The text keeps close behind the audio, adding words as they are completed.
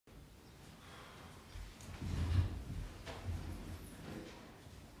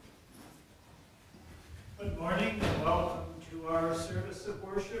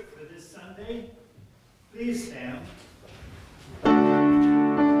Please stand.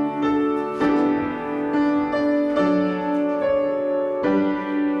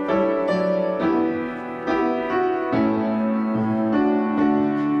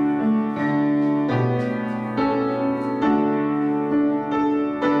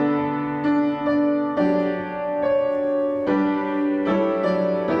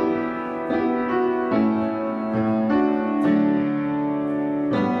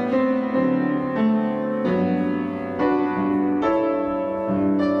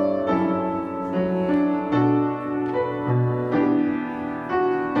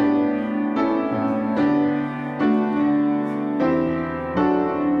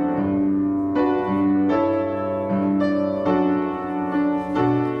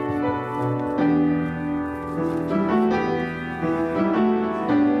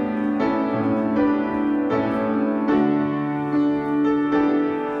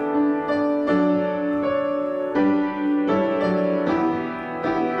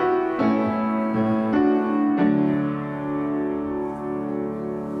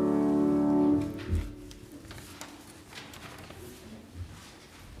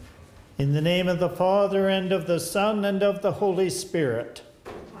 In the name of the Father, and of the Son, and of the Holy Spirit.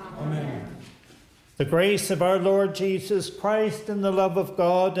 Amen. The grace of our Lord Jesus Christ, and the love of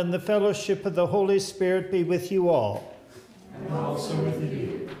God, and the fellowship of the Holy Spirit be with you all. And also with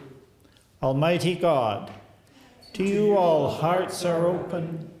you. Almighty God, to you all hearts are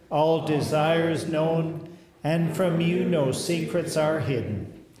open, all desires known, and from you no secrets are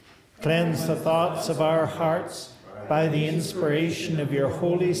hidden. Cleanse the thoughts of our hearts by the inspiration of your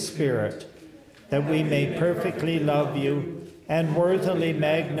Holy Spirit, that we may perfectly love you and worthily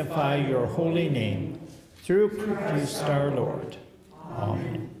magnify your holy name, through Christ our Lord.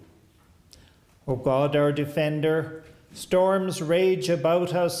 Amen. O God, our defender, storms rage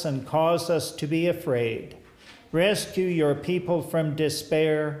about us and cause us to be afraid. Rescue your people from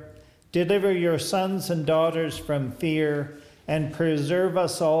despair, deliver your sons and daughters from fear, and preserve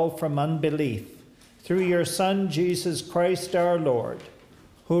us all from unbelief. Through your Son, Jesus Christ our Lord,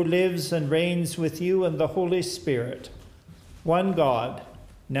 who lives and reigns with you and the Holy Spirit, one God,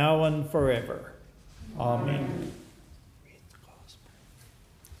 now and forever. Amen.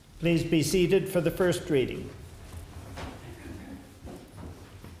 Please be seated for the first reading.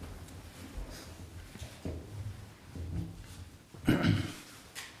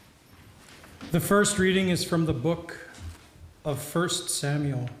 The first reading is from the book of 1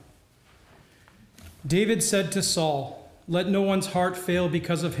 Samuel. David said to Saul, "Let no one's heart fail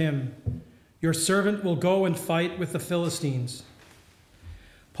because of him. Your servant will go and fight with the Philistines."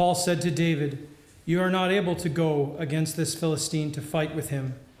 Paul said to David, "You are not able to go against this Philistine to fight with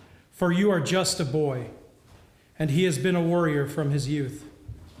him, for you are just a boy, and he has been a warrior from his youth."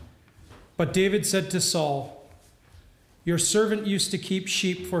 But David said to Saul, "Your servant used to keep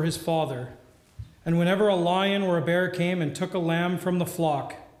sheep for his father, and whenever a lion or a bear came and took a lamb from the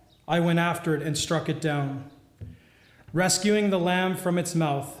flock, I went after it and struck it down, rescuing the lamb from its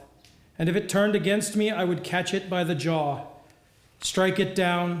mouth. And if it turned against me, I would catch it by the jaw, strike it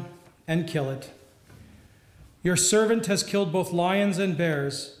down, and kill it. Your servant has killed both lions and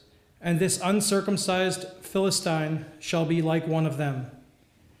bears, and this uncircumcised Philistine shall be like one of them.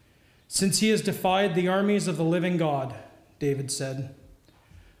 Since he has defied the armies of the living God," David said,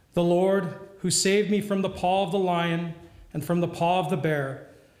 "the Lord, who saved me from the paw of the lion and from the paw of the bear,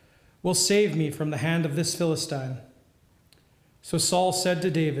 will save me from the hand of this Philistine." So Saul said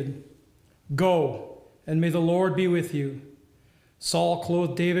to David, "Go, and may the Lord be with you." Saul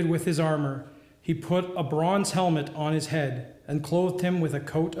clothed David with his armor. He put a bronze helmet on his head and clothed him with a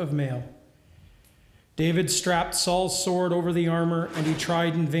coat of mail. David strapped Saul's sword over the armor, and he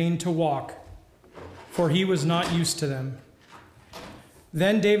tried in vain to walk, for he was not used to them.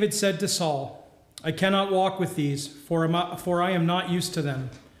 Then David said to Saul, "I cannot walk with these, for I am not used to them."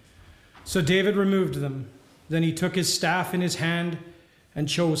 So David removed them. Then he took his staff in his hand and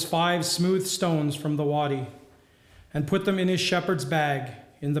chose 5 smooth stones from the wadi and put them in his shepherd's bag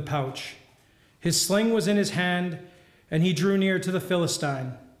in the pouch. His sling was in his hand, and he drew near to the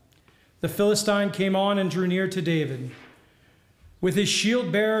Philistine. The Philistine came on and drew near to David, with his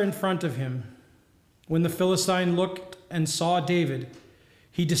shield bearer in front of him. When the Philistine looked and saw David,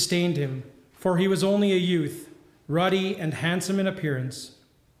 he disdained him, for he was only a youth, ruddy and handsome in appearance.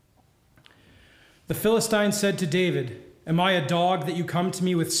 The Philistine said to David, "Am I a dog that you come to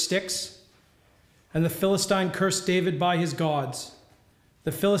me with sticks?" And the Philistine cursed David by his gods.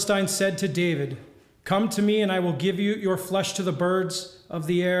 The Philistine said to David, "Come to me, and I will give you your flesh to the birds of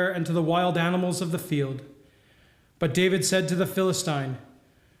the air and to the wild animals of the field." But David said to the Philistine,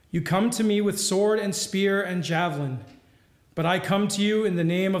 You come to me with sword and spear and javelin, but I come to you in the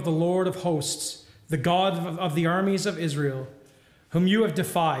name of the Lord of hosts, the God of the armies of Israel, whom you have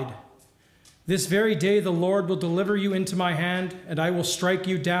defied. This very day the Lord will deliver you into my hand, and I will strike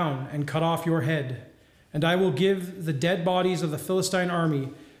you down and cut off your head. And I will give the dead bodies of the Philistine army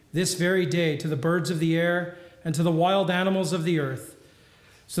this very day to the birds of the air and to the wild animals of the earth,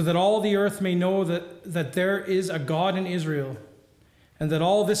 so that all the earth may know that there is a God in Israel, and that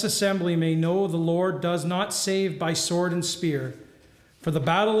all this assembly may know the Lord does not save by sword and spear, for the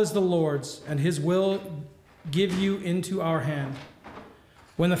battle is the Lord's, and his will give you into our hand.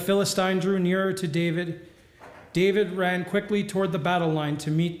 When the Philistine drew nearer to David, David ran quickly toward the battle line to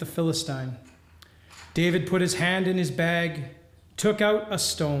meet the Philistine. David put his hand in his bag, took out a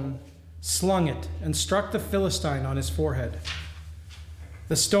stone, slung it, and struck the Philistine on his forehead.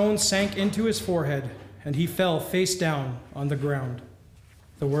 The stone sank into his forehead, and he fell face down on the ground.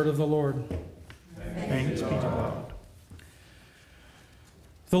 The word of the Lord. Thanks be to God.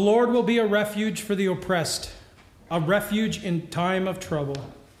 The Lord will be a refuge for the oppressed, a refuge in time of trouble.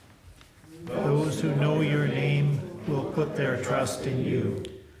 Those who know your name will put their trust in you,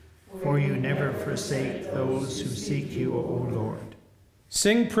 for you never forsake those who seek you, O Lord.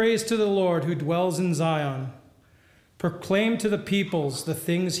 Sing praise to the Lord who dwells in Zion. Proclaim to the peoples the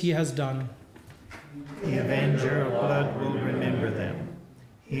things he has done. The avenger of blood will remember them.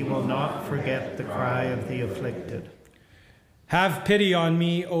 He will not forget the cry of the afflicted. Have pity on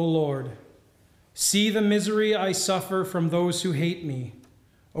me, O Lord. See the misery I suffer from those who hate me,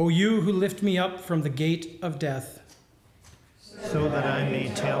 O you who lift me up from the gate of death. So that I may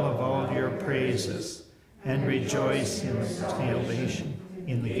tell of all your praises and rejoice in salvation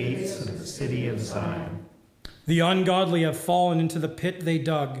in the gates of the city of Zion. The ungodly have fallen into the pit they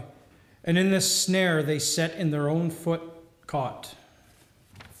dug, and in the snare they set in their own foot caught.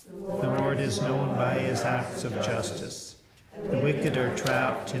 The Lord is known by his acts of justice. The wicked are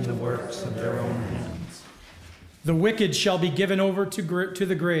trapped in the works of their own hands. The wicked shall be given over to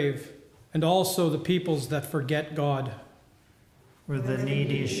the grave, and also the peoples that forget God. For the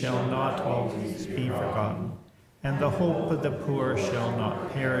needy shall not always be forgotten, and the hope of the poor shall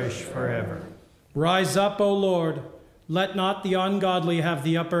not perish forever. Rise up, O Lord, let not the ungodly have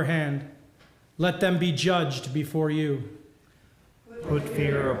the upper hand. Let them be judged before you. Put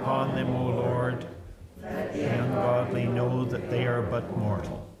fear upon them, O Lord, that the ungodly know that they are but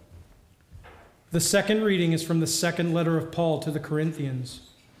mortal. The second reading is from the second letter of Paul to the Corinthians.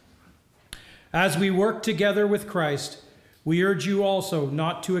 As we work together with Christ, we urge you also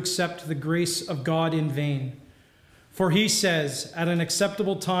not to accept the grace of God in vain. For he says, at an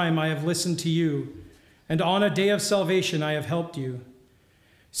acceptable time I have listened to you, and on a day of salvation I have helped you.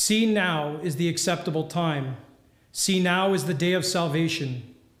 See, now is the acceptable time. See, now is the day of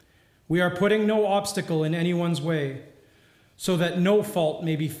salvation. We are putting no obstacle in anyone's way, so that no fault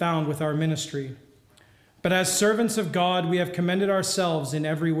may be found with our ministry. But as servants of God, we have commended ourselves in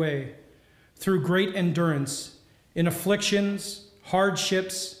every way, through great endurance, in afflictions,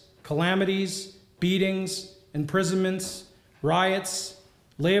 hardships, calamities, beatings, imprisonments, riots,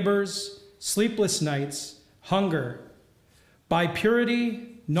 labors, sleepless nights, hunger, by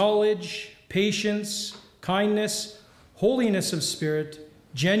purity, knowledge, patience, kindness, holiness of spirit,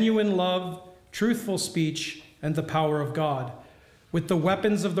 genuine love, truthful speech, and the power of God, with the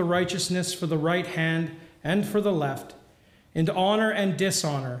weapons of the righteousness for the right hand and for the left, in honor and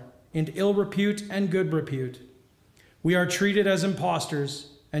dishonor, in ill repute and good repute. We are treated as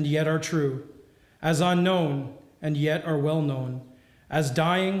impostors, and yet are true, as unknown, and yet are well known, as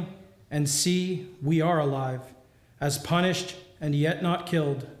dying, and see, we are alive, as punished, and yet not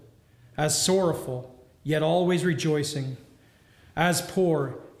killed, as sorrowful, yet always rejoicing, as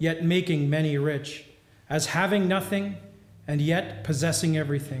poor, yet making many rich, as having nothing, and yet possessing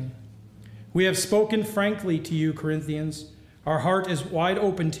everything. We have spoken frankly to you, Corinthians. Our heart is wide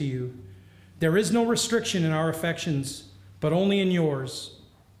open to you. There is no restriction in our affections, but only in yours.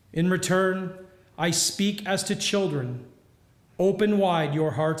 In return, I speak as to children. Open wide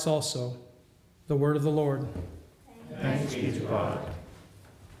your hearts also. The word of the Lord. Thanks be to God.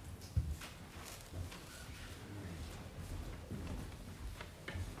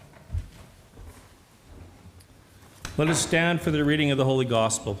 Let us stand for the reading of the Holy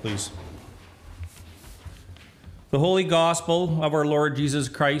Gospel, please. The Holy Gospel of our Lord Jesus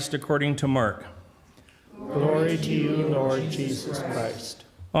Christ according to Mark. Glory to you, Lord Jesus Christ.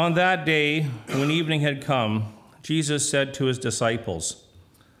 On that day, when evening had come, Jesus said to his disciples,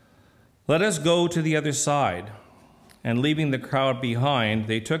 "Let us go to the other side." And leaving the crowd behind,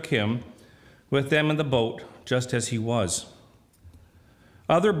 they took him with them in the boat, just as he was.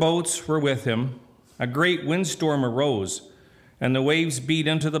 Other boats were with him. A great windstorm arose, and the waves beat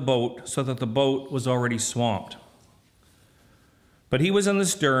into the boat so that the boat was already swamped. But he was in the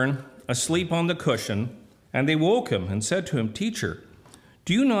stern, asleep on the cushion, and they woke him and said to him, "Teacher,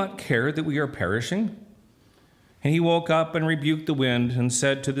 do you not care that we are perishing?" And he woke up and rebuked the wind and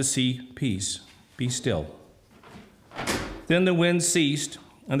said to the sea, "Peace, be still." Then the wind ceased,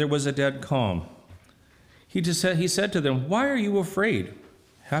 and there was a dead calm. He said to them, "Why are you afraid?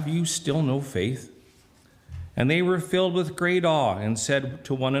 Have you still no faith?" And they were filled with great awe and said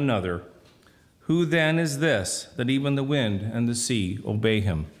to one another, "Who then is this, that even the wind and the sea obey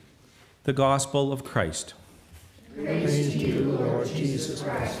him?" The Gospel of Christ. Praise to you, Lord Jesus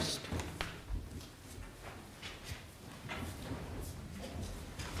Christ.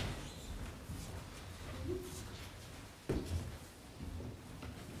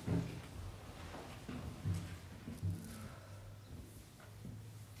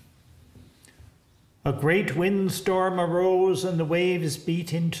 A great windstorm arose and the waves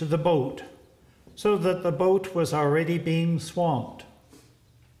beat into the boat, so that the boat was already being swamped.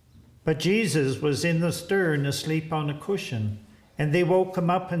 But Jesus was in the stern, asleep on a cushion, and they woke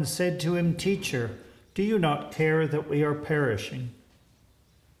him up and said to him, "Teacher, do you not care that we are perishing?"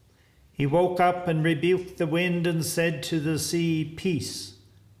 He woke up and rebuked the wind and said to the sea, "Peace,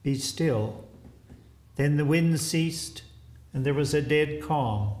 be still." Then the wind ceased, and there was a dead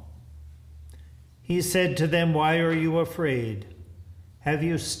calm. He said to them, "Why are you afraid? Have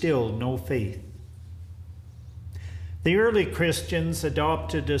you still no faith?" The early Christians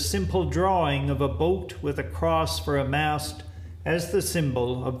adopted a simple drawing of a boat with a cross for a mast as the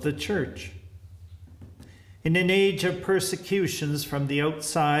symbol of the church. In an age of persecutions from the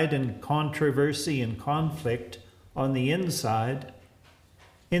outside and controversy and conflict on the inside,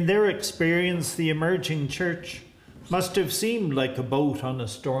 in their experience, the emerging church must have seemed like a boat on a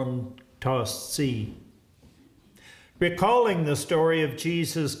storm-tossed sea. Recalling the story of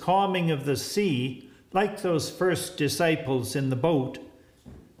Jesus' calming of the sea, like those first disciples in the boat,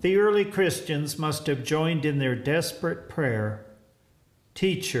 the early Christians must have joined in their desperate prayer,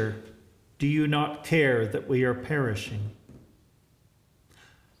 "Teacher, do you not care that we are perishing?"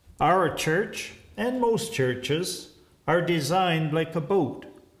 Our church, and most churches, are designed like a boat,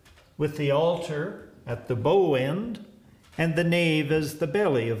 with the altar at the bow end and the nave as the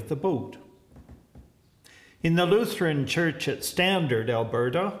belly of the boat. In the Lutheran Church at Standard,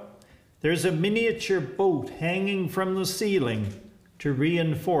 Alberta, there's a miniature boat hanging from the ceiling to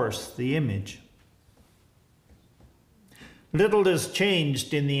reinforce the image. Little has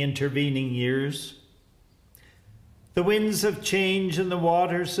changed in the intervening years. The winds of change and the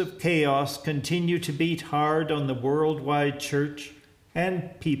waters of chaos continue to beat hard on the worldwide church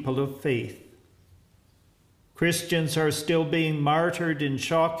and people of faith. Christians are still being martyred in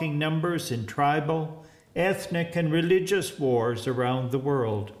shocking numbers in tribal, ethnic, and religious wars around the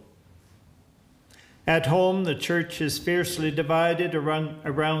world. At home, the church is fiercely divided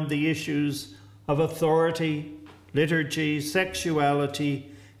around the issues of authority, liturgy, sexuality,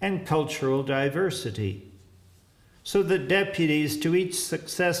 and cultural diversity, so that deputies to each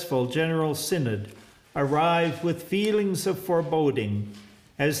successful General Synod arrive with feelings of foreboding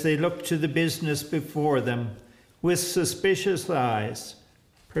as they look to the business before them with suspicious eyes,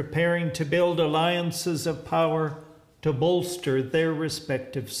 preparing to build alliances of power to bolster their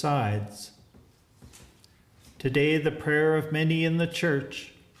respective sides. Today, the prayer of many in the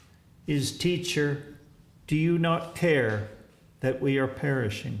church is, "Teacher, do you not care that we are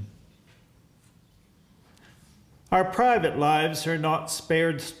perishing?" Our private lives are not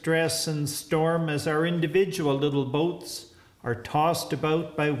spared stress and storm as our individual little boats are tossed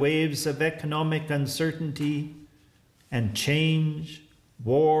about by waves of economic uncertainty and change,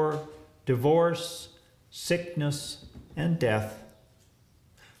 war, divorce, sickness, and death.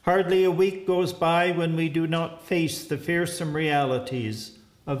 Hardly a week goes by when we do not face the fearsome realities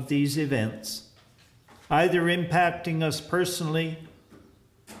of these events, either impacting us personally,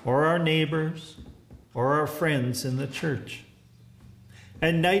 or our neighbors, or our friends in the church.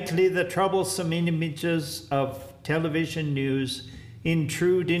 And nightly, the troublesome images of television news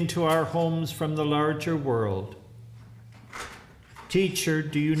intrude into our homes from the larger world. "Teacher,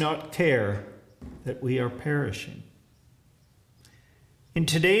 do you not care that we are perishing?" In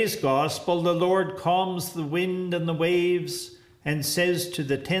today's gospel, the Lord calms the wind and the waves and says to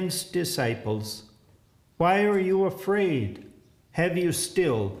the tense disciples, "Why are you afraid? Have you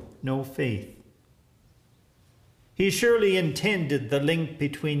still no faith?" He surely intended the link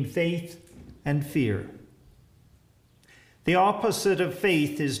between faith and fear. The opposite of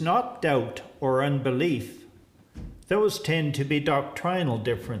faith is not doubt or unbelief. those tend to be doctrinal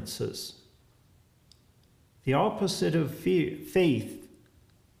differences. The opposite of faith,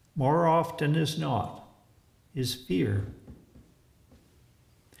 more often as not, is fear.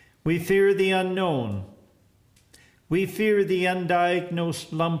 We fear the unknown. We fear the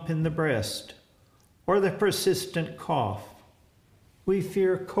undiagnosed lump in the breast or the persistent cough. We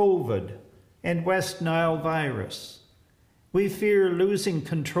fear COVID and West Nile virus. We fear losing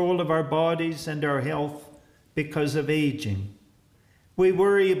control of our bodies and our health because of aging. We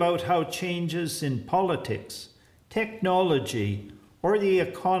worry about how changes in politics, technology, or the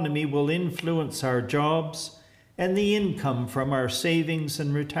economy will influence our jobs and the income from our savings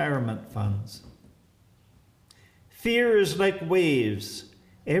and retirement funds. Fear is like waves,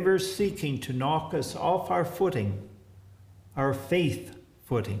 ever seeking to knock us off our footing, our faith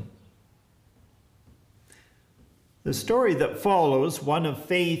footing. The story that follows, one of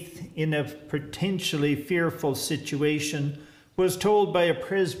faith in a potentially fearful situation, was told by a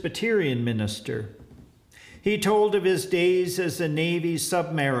Presbyterian minister. He told of his days as a Navy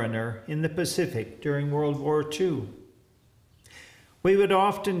submariner in the Pacific during World War II. We would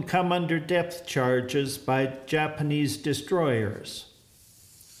often come under depth charges by Japanese destroyers.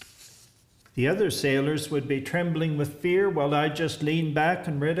 The other sailors would be trembling with fear while I just leaned back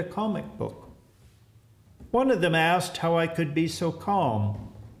and read a comic book. One of them asked how I could be so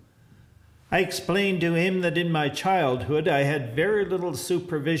calm. I explained to him that in my childhood I had very little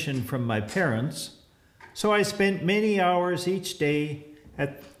supervision from my parents, so I spent many hours each day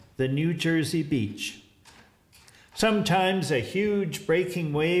at the New Jersey beach. Sometimes a huge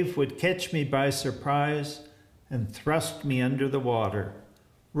breaking wave would catch me by surprise and thrust me under the water,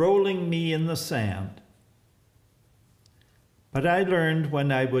 rolling me in the sand. But I learned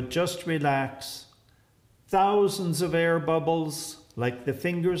when I would just relax, thousands of air bubbles, like the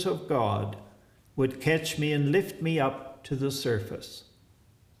fingers of God, would catch me and lift me up to the surface.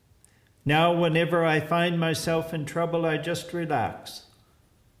 Now, whenever I find myself in trouble, I just relax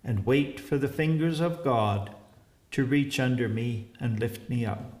and wait for the fingers of God to reach under me and lift me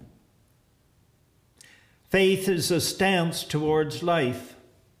up. Faith is a stance towards life.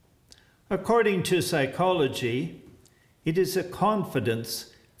 According to psychology, it is a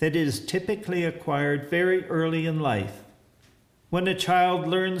confidence that is typically acquired very early in life, when a child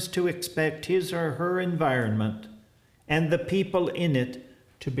learns to expect his or her environment and the people in it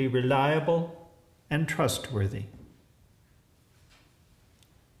to be reliable and trustworthy.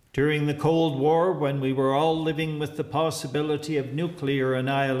 During the Cold War, when we were all living with the possibility of nuclear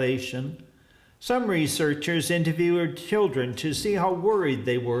annihilation, some researchers interviewed children to see how worried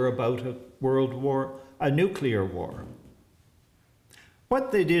they were about a nuclear war.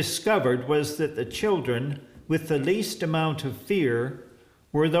 What they discovered was that the children with the least amount of fear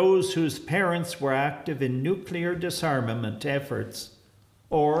were those whose parents were active in nuclear disarmament efforts,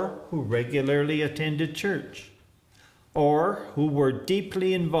 or who regularly attended church, or who were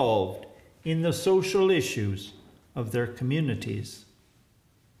deeply involved in the social issues of their communities.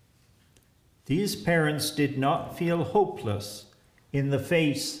 These parents did not feel hopeless in the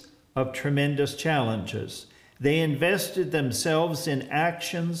face of tremendous challenges. They invested themselves in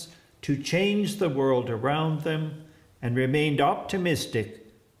actions to change the world around them and remained optimistic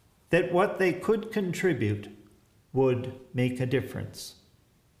that what they could contribute would make a difference.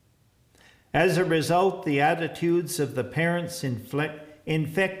 As a result, the attitudes of the parents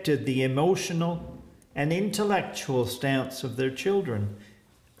infected the emotional and intellectual stance of their children.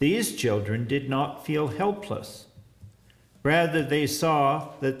 These children did not feel helpless. Rather, they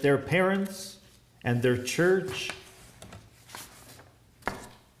saw that their parents and their church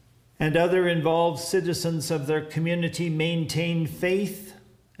and other involved citizens of their community maintained faith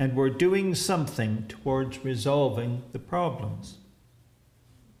and were doing something towards resolving the problems.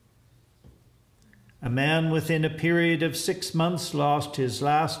 A man within a period of 6 months lost his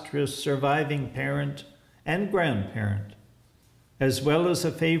last surviving parent and grandparent, as well as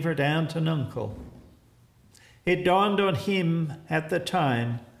a favorite aunt and uncle. It dawned on him at the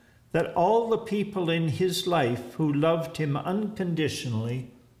time that all the people in his life who loved him unconditionally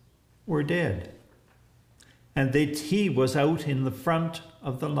were dead, and that he was out in the front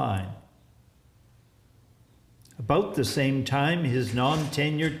of the line. About the same time, his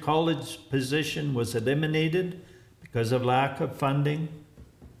non-tenured college position was eliminated because of lack of funding.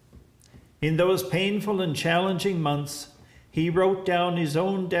 In those painful and challenging months, he wrote down his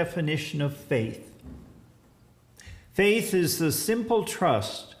own definition of faith. Faith is the simple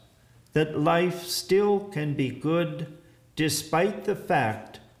trust that life still can be good despite the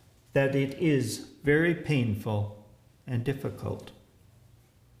fact that it is very painful and difficult.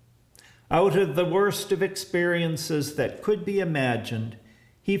 Out of the worst of experiences that could be imagined,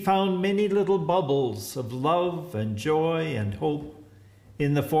 he found many little bubbles of love and joy and hope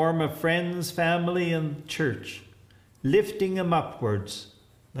in the form of friends, family, and church, lifting him upwards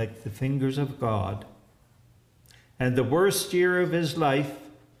like the fingers of God. And the worst year of his life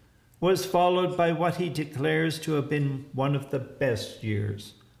was followed by what he declares to have been one of the best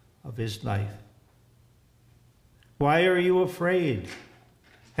years of his life. Why are you afraid?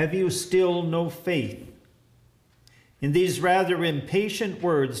 Have you still no faith? In these rather impatient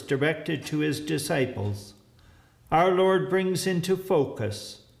words directed to his disciples, our Lord brings into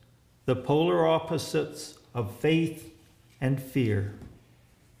focus the polar opposites of faith and fear.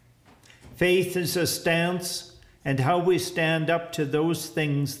 Faith is a stance and how we stand up to those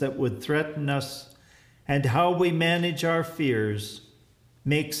things that would threaten us, and how we manage our fears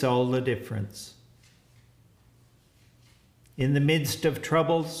makes all the difference. In the midst of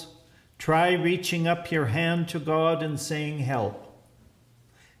troubles, try reaching up your hand to God and saying, help.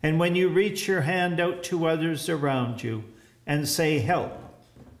 And when you reach your hand out to others around you and say, help,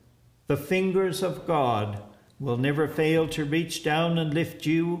 the fingers of God will never fail to reach down and lift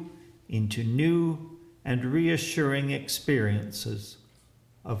you into new and reassuring experiences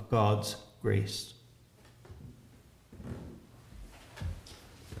of God's grace.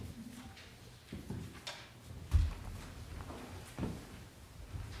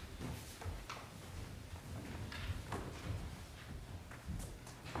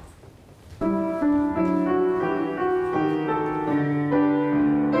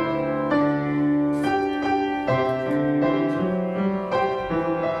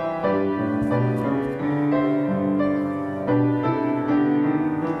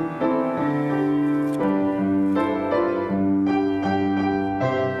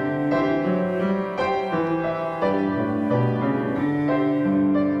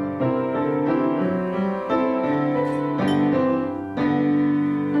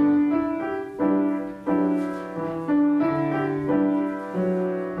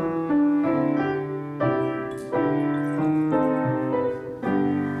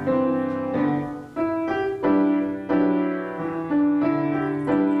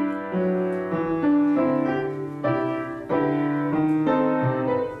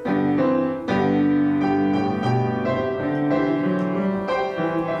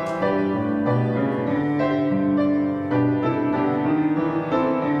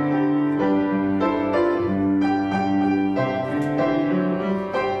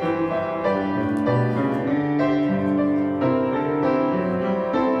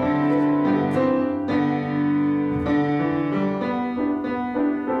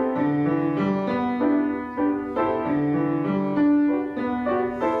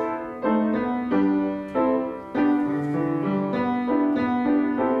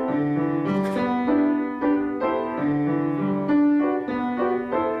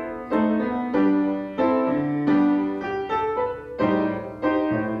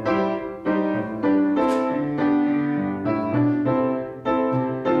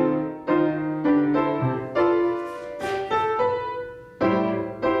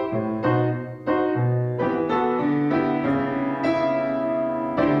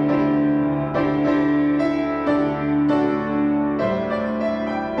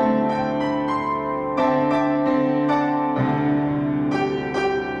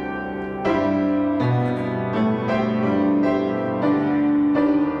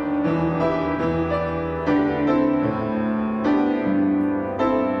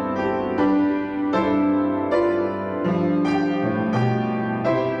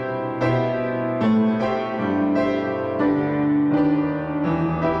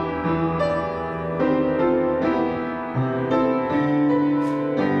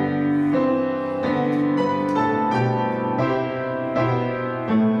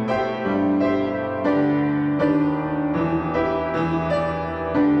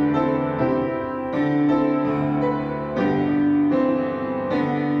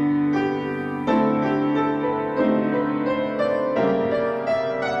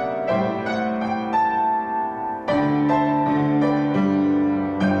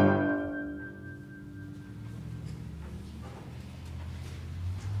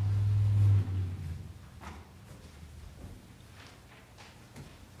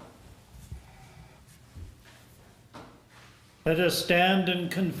 Let us stand and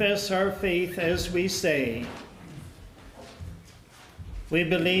confess our faith as we say, we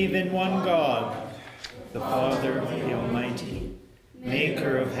believe in one God, the Father, the Almighty,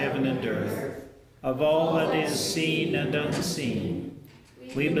 maker of heaven and earth, of all that is seen and unseen.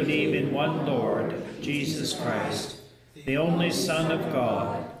 We believe in one Lord, Jesus Christ, the only Son of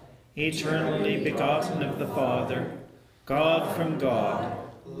God, eternally begotten of the Father, God from God,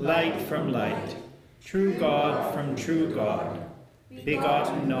 light from light, true God from true God,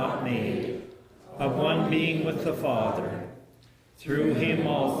 begotten not made, of one being with the Father. Through him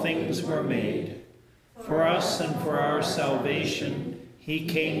all things were made. For us and for our salvation he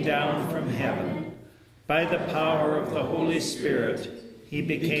came down from heaven. By the power of the Holy Spirit he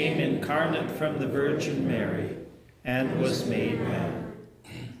became incarnate from the Virgin Mary and was made man.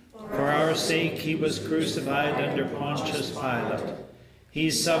 For our sake he was crucified under Pontius Pilate.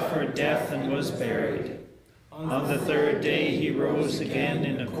 He suffered death and was buried. On the third day he rose again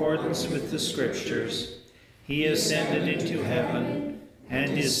in accordance with the Scriptures. He ascended into heaven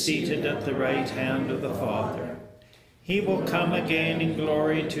and is seated at the right hand of the Father. He will come again in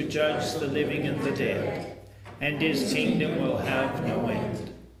glory to judge the living and the dead, and his kingdom will have no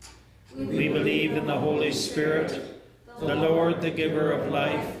end. We believe in the Holy Spirit, the Lord, the giver of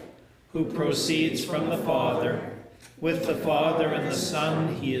life, who proceeds from the Father. With the Father and the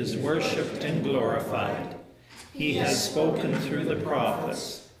Son he is worshipped and glorified. He has spoken through the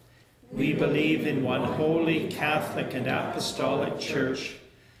prophets. We believe in one holy, Catholic, and Apostolic Church.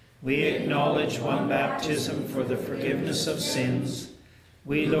 We acknowledge one baptism for the forgiveness of sins.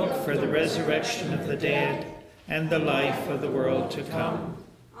 We look for the resurrection of the dead and the life of the world to come.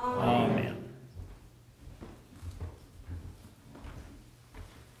 Amen.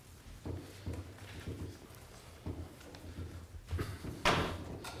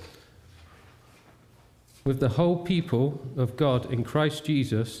 With the whole people of God in Christ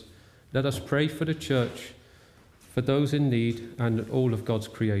Jesus, let us pray for the Church, for those in need, and all of God's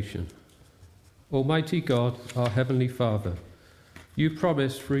creation. Almighty God, our Heavenly Father, you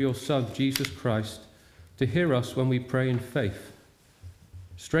promised through your Son, Jesus Christ, to hear us when we pray in faith.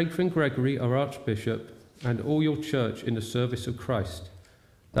 Strengthen Gregory, our Archbishop, and all your Church in the service of Christ,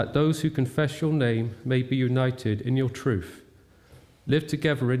 that those who confess your name may be united in your truth, live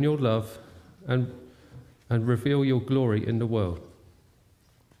together in your love, and reveal your glory in the world.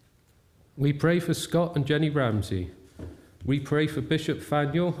 We pray for Scott and Jenny Ramsey. We pray for Bishop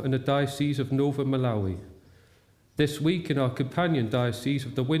Faniel and the Diocese of Northern Malawi. This week in our companion diocese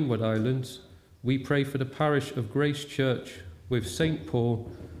of the Windward Islands, we pray for the parish of Grace Church with St.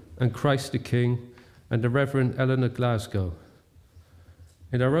 Paul and Christ the King and the Reverend Eleanor Glasgow.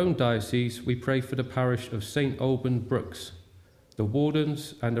 In our own diocese, we pray for the parish of St. Alban Brooks, the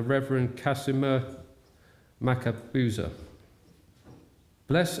Wardens and the Reverend Casimir Macabuza.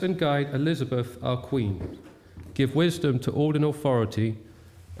 Bless and guide Elizabeth, our Queen. Give wisdom to all in authority,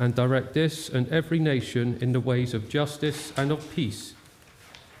 and direct this and every nation in the ways of justice and of peace,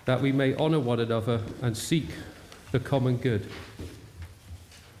 that we may honour one another and seek the common good.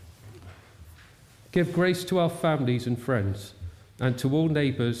 Give grace to our families and friends, and to all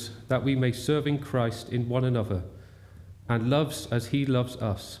neighbours, that we may serve in Christ in one another, and love as he loves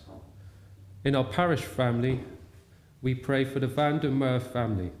us. In our parish family, we pray for the Van der Meer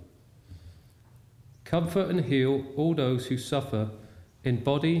family. Comfort and heal all those who suffer in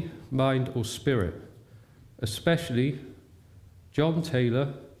body, mind, or spirit, especially John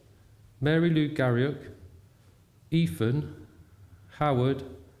Taylor, Mary Lou Garriock, Ethan, Howard,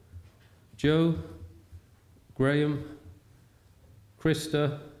 Joe, Graham,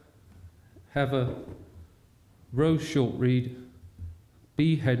 Krista, Heather, Rose Shortreed,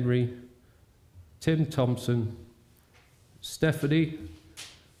 B. Henry, Tim Thompson, Stephanie,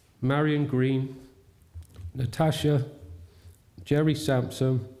 Marion Green, Natasha, Jerry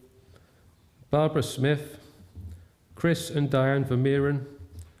Sampson, Barbara Smith, Chris and Diane Vermeeren,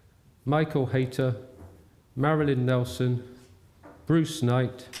 Michael Hayter, Marilyn Nelson, Bruce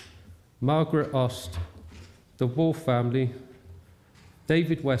Knight, Margaret Ost, the Wall family,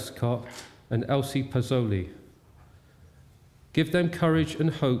 David Westcott, and Elsie Pazzoli. Give them courage and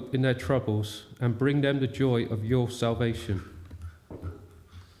hope in their troubles, and bring them the joy of your salvation.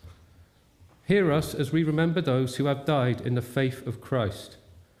 Hear us as we remember those who have died in the faith of Christ.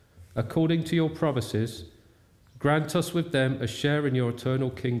 According to your promises, grant us with them a share in your eternal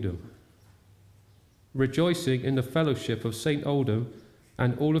kingdom. Rejoicing in the fellowship of St. Oldham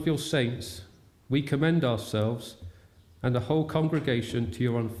and all of your saints, we commend ourselves and the whole congregation to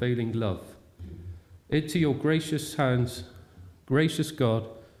your unfailing love. Into your gracious hands, gracious God,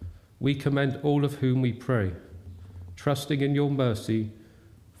 we commend all of whom we pray, trusting in your mercy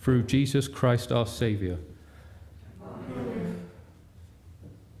through Jesus Christ our Saviour.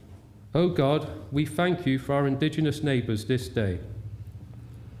 O God, we thank you for our Indigenous neighbours this day.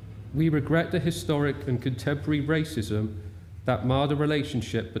 We regret the historic and contemporary racism that mar the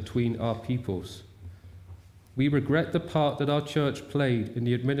relationship between our peoples. We regret the part that our church played in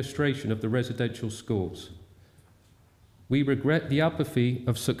the administration of the residential schools. We regret the apathy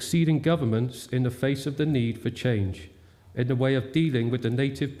of succeeding governments in the face of the need for change in the way of dealing with the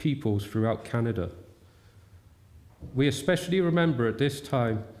native peoples throughout Canada. We especially remember at this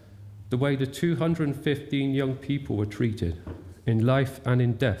time the way the 215 young people were treated in life and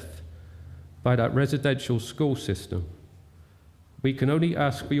in death by that residential school system. We can only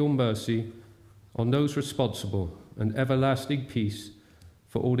ask for your mercy on those responsible and everlasting peace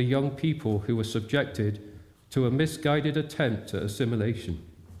for all the young people who were subjected to a misguided attempt at assimilation.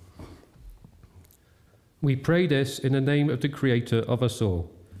 We pray this in the name of the Creator of us all.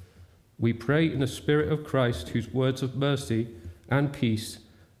 We pray in the Spirit of Christ, whose words of mercy and peace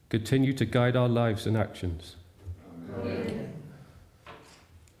continue to guide our lives and actions. Amen.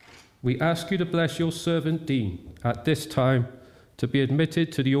 We ask you to bless your servant Dean at this time to be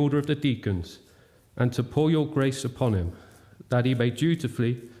admitted to the order of the deacons and to pour your grace upon him, that he may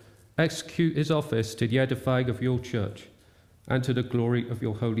dutifully execute his office to the edifying of your church and to the glory of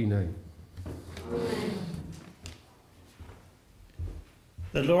your holy name. Amen.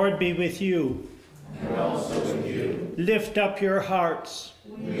 The Lord be with you. And also with you. Lift up your hearts.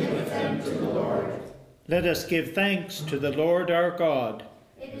 We lift them to the Lord. Let us give thanks to the Lord our God.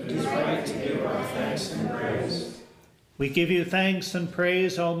 It is right to give our thanks and praise. We give you thanks and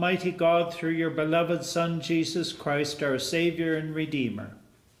praise, Almighty God, through your beloved Son, Jesus Christ, our Saviour and Redeemer.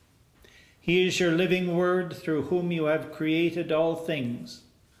 He is your living Word, through whom you have created all things.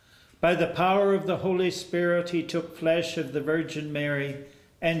 By the power of the Holy Spirit, he took flesh of the Virgin Mary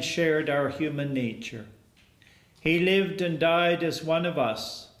and shared our human nature. He lived and died as one of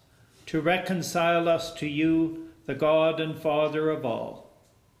us, to reconcile us to you, the God and Father of all.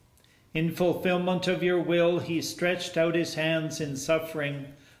 In fulfillment of your will, he stretched out his hands in suffering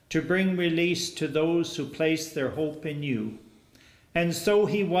to bring release to those who place their hope in you. And so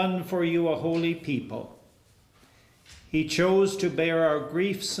he won for you a holy people. He chose to bear our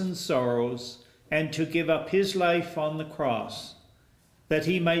griefs and sorrows and to give up his life on the cross, that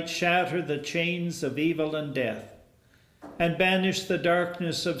he might shatter the chains of evil and death and banish the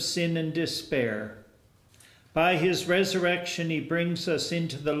darkness of sin and despair. By his resurrection, he brings us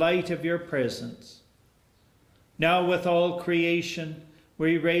into the light of your presence. Now with all creation,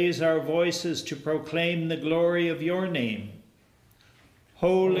 we raise our voices to proclaim the glory of your name.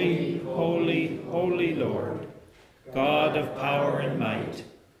 Holy, holy, holy Lord, God of power and might.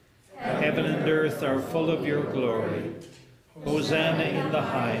 Heaven and earth are full of your glory. Hosanna in the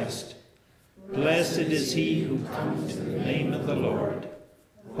highest. Blessed is he who comes in the name of the Lord.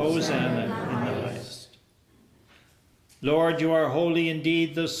 Hosanna in the highest. Lord, you are holy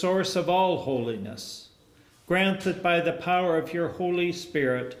indeed, the source of all holiness. Grant that by the power of your Holy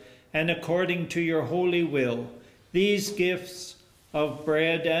Spirit and according to your holy will, these gifts of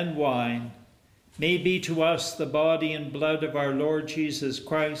bread and wine may be to us the body and blood of our Lord Jesus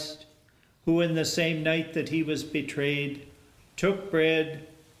Christ, who in the same night that he was betrayed, took bread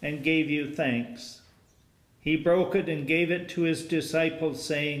and gave you thanks. He broke it and gave it to his disciples,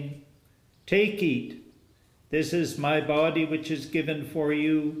 saying, "Take, eat. This is my body which is given for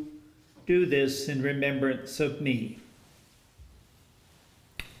you. Do this in remembrance of me."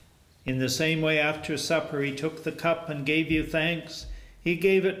 In the same way, after supper, he took the cup and gave you thanks. He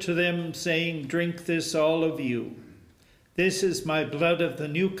gave it to them, saying, "Drink this, all of you. This is my blood of the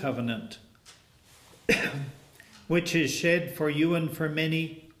new covenant, which is shed for you and for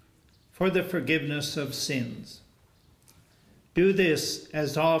many for the forgiveness of sins. Do this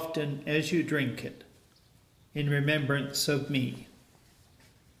as often as you drink it, in remembrance of me."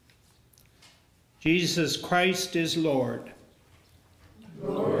 Jesus Christ is Lord.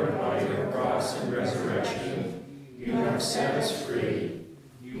 Lord, by your cross and resurrection, you have set us free.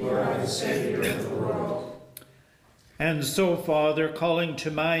 You are the Savior of the world. And so, Father, calling to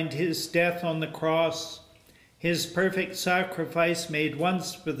mind his death on the cross, his perfect sacrifice made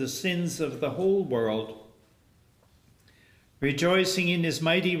once for the sins of the whole world, rejoicing in his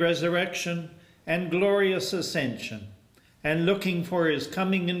mighty resurrection and glorious ascension, and looking for his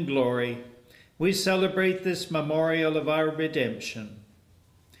coming in glory, we celebrate this memorial of our redemption.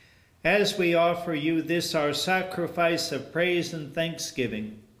 As we offer you this, our sacrifice of praise and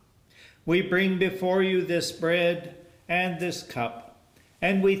thanksgiving, we bring before you this bread and this cup,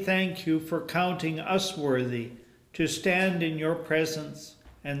 and we thank you for counting us worthy to stand in your presence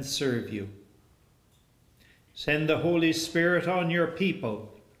and serve you. Send the Holy Spirit on your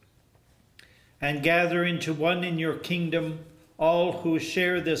people, and gather into one in your kingdom all who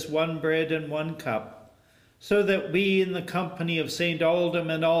share this one bread and one cup, so that we, in the company of St. Aldhelm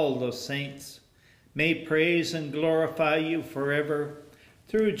and all the saints, may praise and glorify you forever,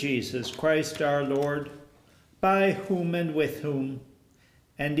 through Jesus Christ our Lord, by whom and with whom,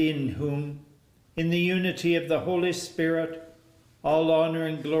 and in whom, in the unity of the Holy Spirit, all honor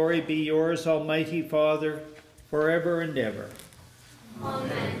and glory be yours, Almighty Father, forever and ever.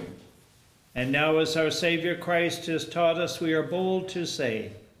 Amen. And now, as our Saviour Christ has taught us, we are bold to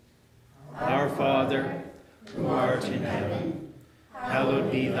say, Our Father, who art in heaven,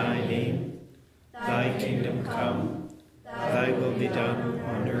 hallowed be thy name. Thy kingdom come, thy will be done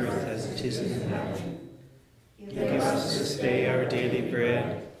on earth as it is in heaven. Give us this day our daily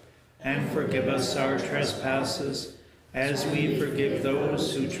bread, and forgive us our trespasses, as we forgive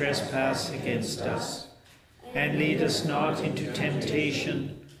those who trespass against us. And lead us not into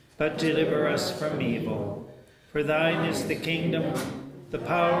temptation, but deliver us from evil. For thine is the kingdom, the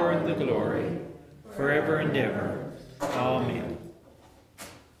power, and the glory, forever and ever. Amen.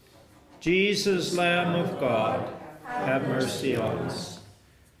 Jesus, Lamb of God, have mercy on us.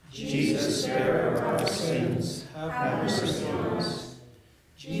 Jesus, bearer of our sins, have mercy on us.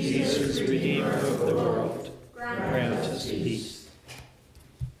 Jesus, Redeemer of the world, grant us peace.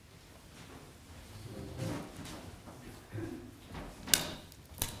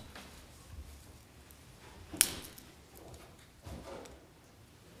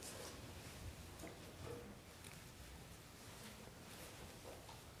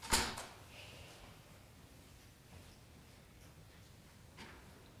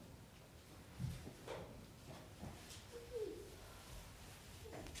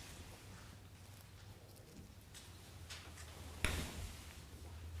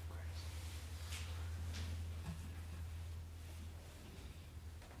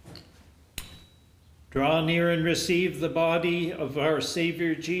 Draw near and receive the body of our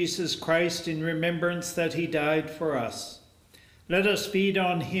Saviour Jesus Christ in remembrance that he died for us. Let us feed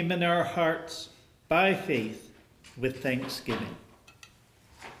on him in our hearts by faith with thanksgiving.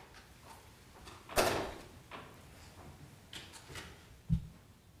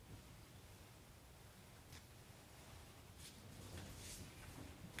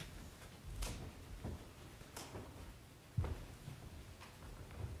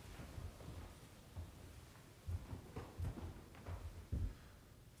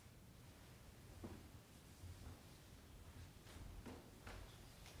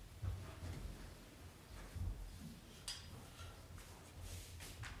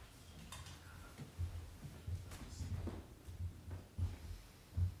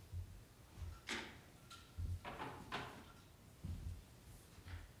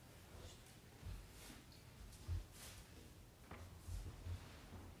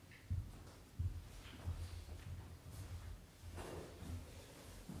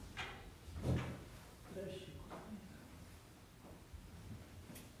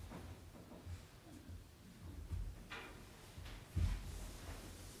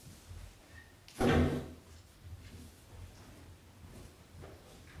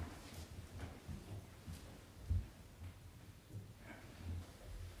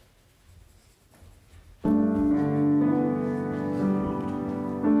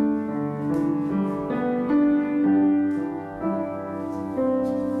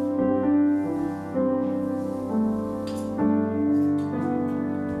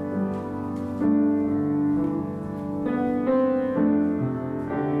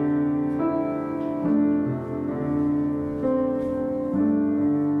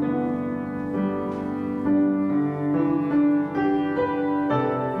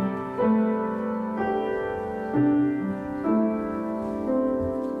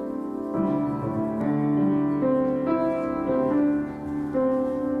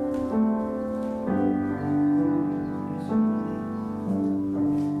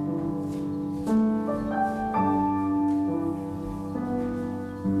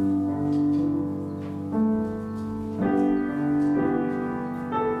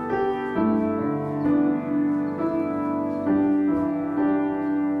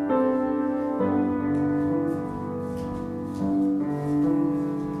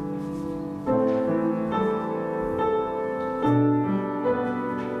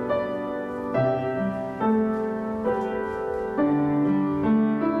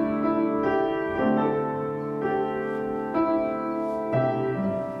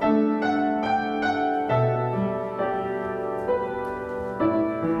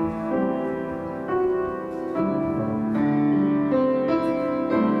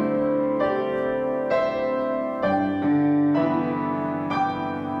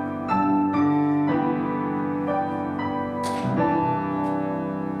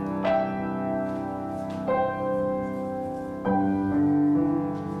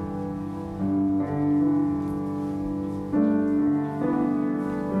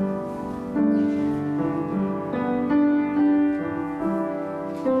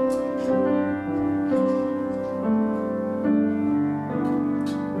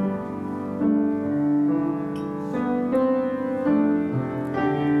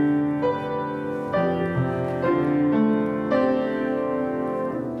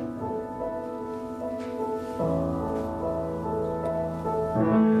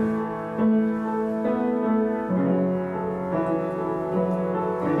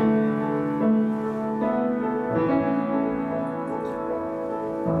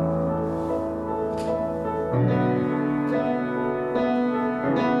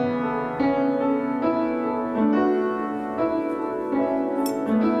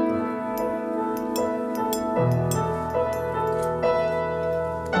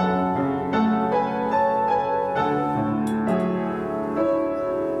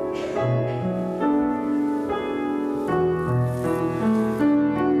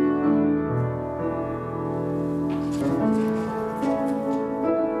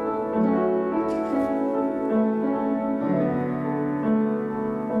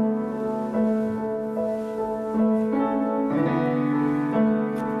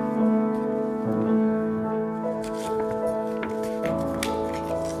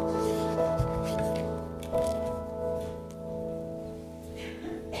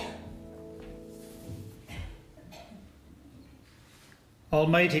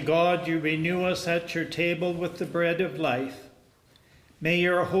 Almighty God, you renew us at your table with the bread of life. May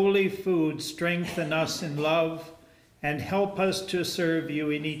your holy food strengthen us in love and help us to serve you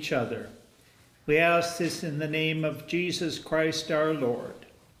in each other. We ask this in the name of Jesus Christ our Lord.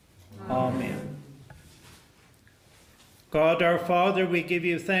 Amen. God our Father, we give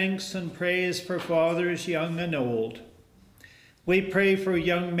you thanks and praise for fathers young and old. We pray for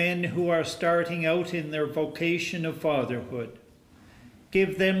young men who are starting out in their vocation of fatherhood.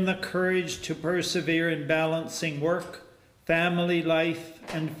 Give them the courage to persevere in balancing work, family life,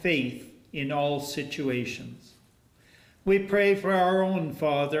 and faith in all situations. We pray for our own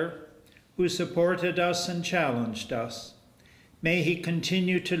father, who supported us and challenged us. May he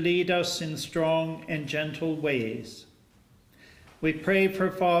continue to lead us in strong and gentle ways. We pray for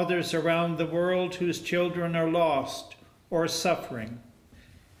fathers around the world whose children are lost or suffering.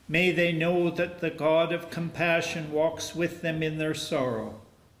 May they know that the God of compassion walks with them in their sorrow.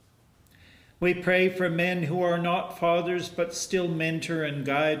 We pray for men who are not fathers but still mentor and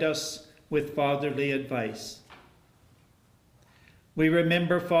guide us with fatherly advice. We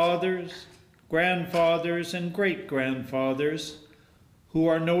remember fathers, grandfathers, and great-grandfathers who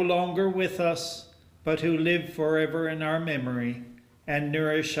are no longer with us but who live forever in our memory and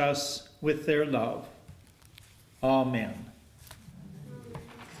nourish us with their love. Amen.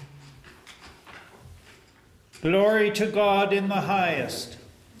 Glory to God in the highest,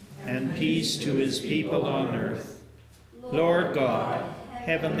 and peace to his people on earth. Lord God,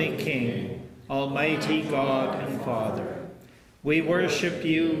 heavenly King, almighty God and Father, we worship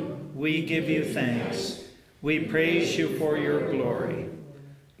you, we give you thanks, we praise you for your glory.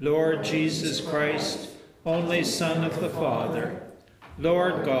 Lord Jesus Christ, only Son of the Father,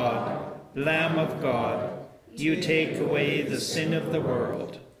 Lord God, Lamb of God, you take away the sin of the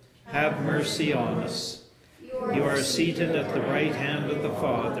world. Have mercy on us. You are seated at the right hand of the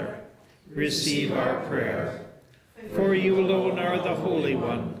Father. Receive our prayer. For you alone are the Holy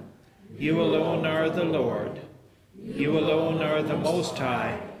One. You alone are the Lord. You alone are the Most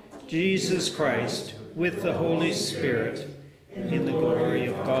High, Jesus Christ, with the Holy Spirit, in the glory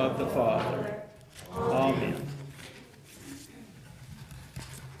of God the Father. Amen.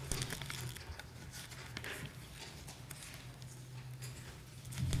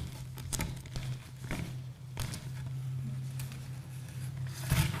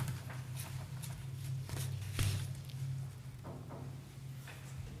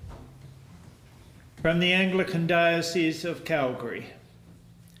 From the Anglican Diocese of Calgary.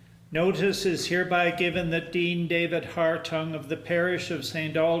 Notice is hereby given that Dean David Hartung of the parish of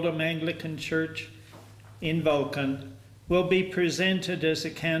St. Aldham Anglican Church in Vulcan will be presented as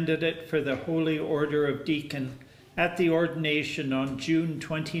a candidate for the Holy Order of Deacon at the ordination on June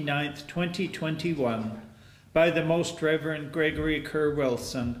 29, 2021 by the Most Reverend Gregory Kerr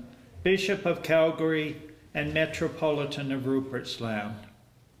Wilson, Bishop of Calgary and Metropolitan of Rupert's Land.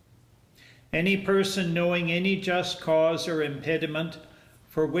 Any person knowing any just cause or impediment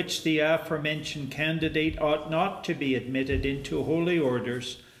for which the aforementioned candidate ought not to be admitted into holy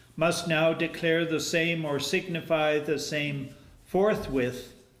orders must now declare the same or signify the same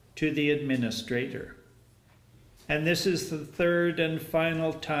forthwith to the administrator. And this is the third and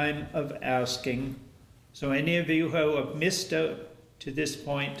final time of asking. So any of you who have missed out to this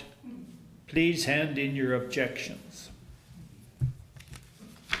point, please hand in your objections.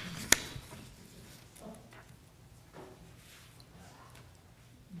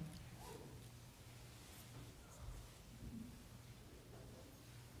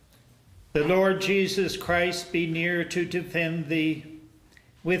 The Lord Jesus Christ be near to defend thee,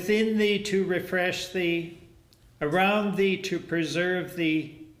 within thee to refresh thee, around thee to preserve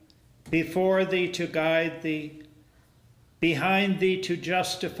thee, before thee to guide thee, behind thee to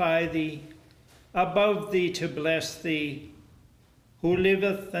justify thee, above thee to bless thee, who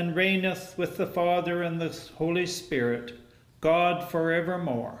liveth and reigneth with the Father and the Holy Spirit, God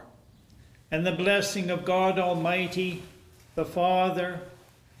forevermore. And the blessing of God Almighty, the Father,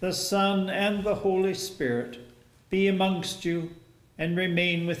 the Son, and the Holy Spirit be amongst you and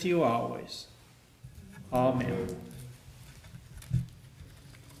remain with you always. Amen.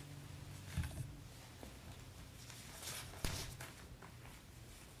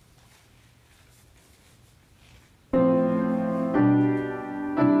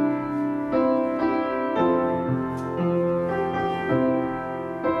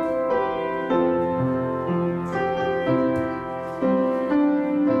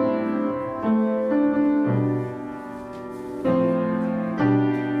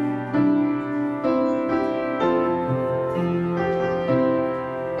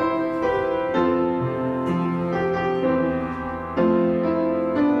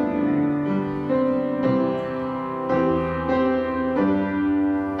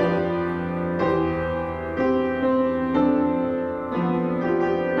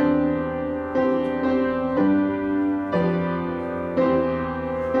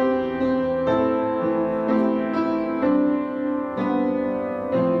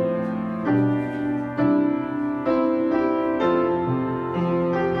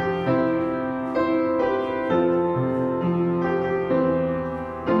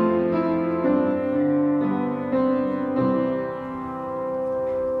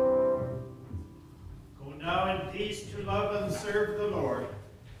 cease to love and serve the Lord.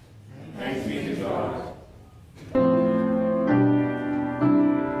 Thanks be to God.